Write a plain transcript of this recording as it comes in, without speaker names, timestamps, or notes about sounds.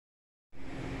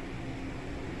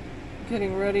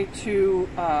Getting ready to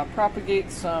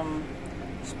propagate some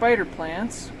spider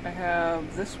plants. I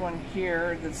have this one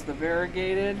here that's the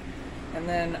variegated, and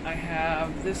then I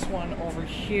have this one over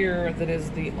here that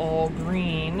is the all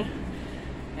green,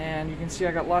 and you can see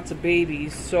I got lots of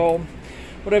babies. So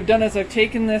what I've done is I've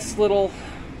taken this little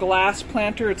glass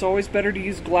planter. It's always better to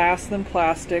use glass than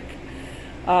plastic.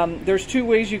 There's two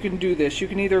ways you can do this. You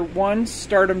can either, one,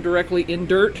 start them directly in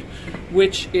dirt,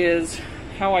 which is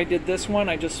how I did this one.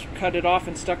 I just cut it off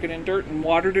and stuck it in dirt and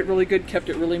watered it really good, kept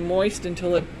it really moist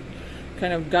until it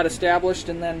kind of got established,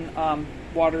 and then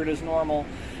water it as normal.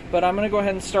 But I'm going to go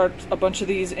ahead and start a bunch of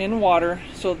these in water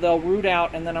so they'll root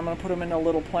out, and then I'm going to put them into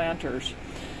little planters.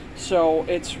 So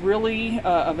it's really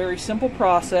a very simple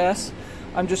process.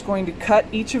 I'm just going to cut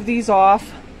each of these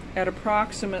off at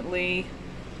approximately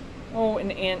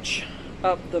an inch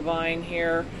up the vine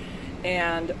here,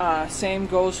 and same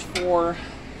goes for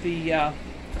the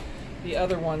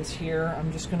other ones here.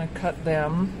 I'm just going to cut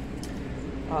them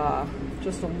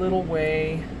just a little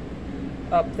way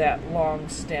up that long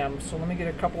stem. So let me get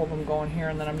a couple of them going here,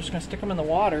 and then I'm just going to stick them in the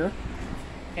water,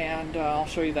 and I'll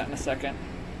show you that in a second.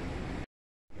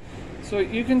 So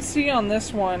you can see on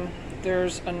this one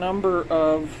there's a number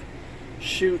of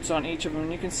shoots on each of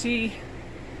them. You can see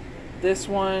this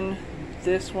one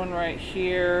right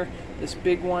here, this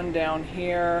big one down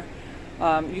here.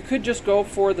 You could just go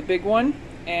for the big one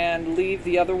and leave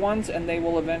the other ones, and they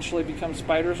will eventually become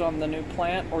spiders on the new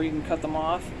plant, or you can cut them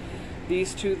off.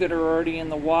 These two that are already in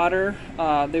the water,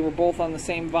 they were both on the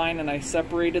same vine and I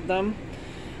separated them.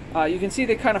 You can see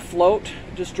they kind of float.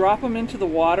 Just drop them into the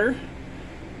water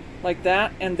like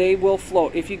that and they will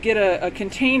float. If you get a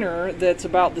container that's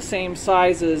about the same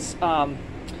size as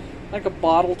like a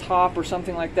bottle top or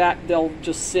something like that, they'll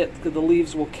just sit because the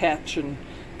leaves will catch and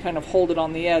kind of hold it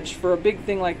on the edge. For a big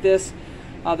thing like this,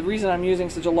 the reason I'm using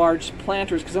such a large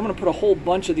planter is because I'm going to put a whole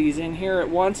bunch of these in here at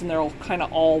once, and they'll kind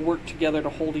of all work together to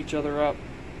hold each other up.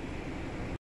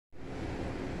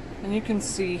 And you can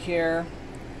see here,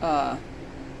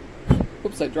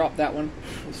 oops, I dropped that one,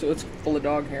 so it's full of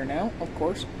dog hair now, of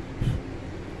course.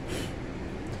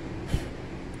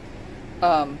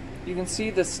 You can see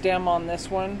the stem on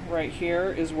this one right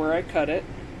here is where I cut it.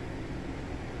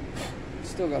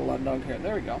 Still got a lot of dog hair.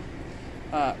 There we go.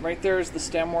 Right there is the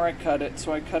stem where I cut it,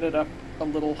 so I cut it up a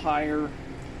little higher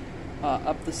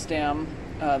up the stem.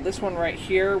 This one right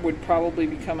here would probably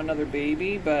become another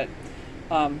baby, but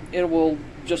it will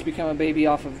just become a baby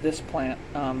off of this plant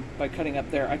by cutting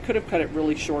up there. I could have cut it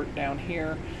really short down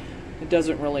here. It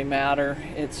doesn't really matter.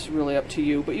 It's really up to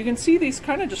you. But you can see these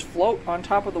kind of just float on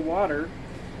top of the water,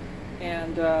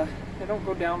 and they don't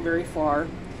go down very far.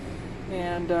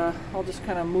 And I'll just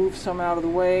kind of move some out of the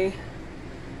way,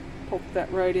 poke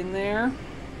that right in there,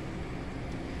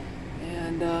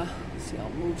 and see, I'll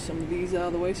move some of these out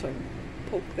of the way so I can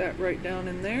poke that right down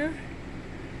in there.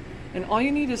 And all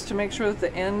you need is to make sure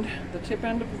that the tip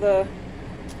end of the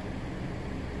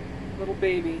little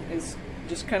baby is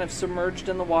just kind of submerged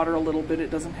in the water a little bit.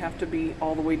 It doesn't have to be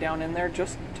all the way down in there,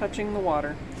 just touching the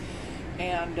water.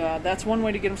 And that's one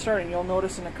way to get them started. And you'll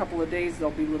notice in a couple of days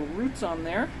there'll be little roots on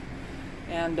there,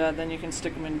 and then you can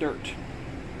stick them in dirt.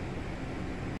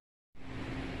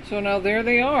 So now there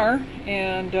they are,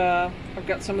 and I've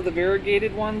got some of the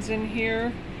variegated ones in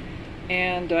here,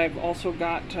 and I've also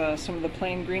got some of the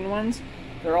plain green ones.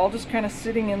 They're all just kind of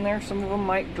sitting in there. Some of them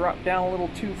might drop down a little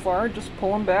too far. Just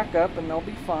pull them back up and they'll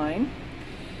be fine.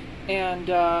 And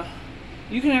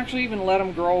you can actually even let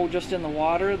them grow just in the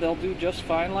water. They'll do just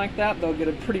fine like that. They'll get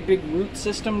a pretty big root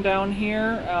system down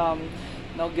here.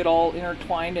 They'll get all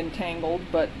intertwined and tangled,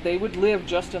 but they would live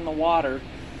just in the water.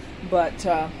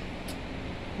 But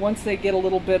once they get a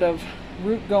little bit of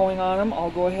root going on them,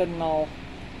 I'll go ahead and I'll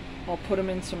put them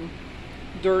in some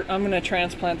dirt. I'm going to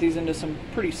transplant these into some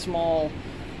pretty small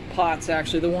pots.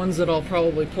 Actually, the ones that I'll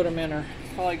probably put them in are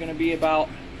probably going to be about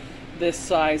this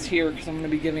size here, because I'm going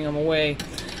to be giving them away.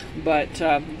 But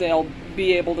they'll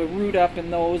be able to root up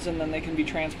in those, and then they can be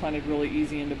transplanted really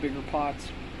easy into bigger pots.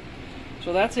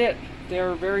 So that's it.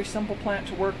 They're a very simple plant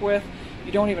to work with.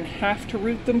 You don't even have to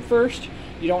root them first.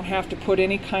 You don't have to put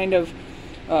any kind of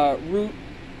root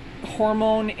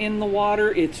hormone in the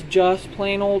water. It's just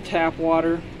plain old tap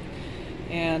water,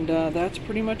 and that's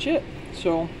pretty much it.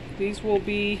 So these will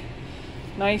be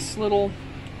nice little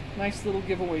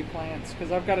giveaway plants,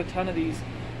 because I've got a ton of these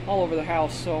all over the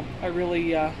house. So I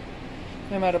really am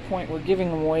at a point where giving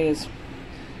them away is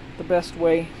the best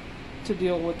way to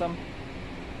deal with them.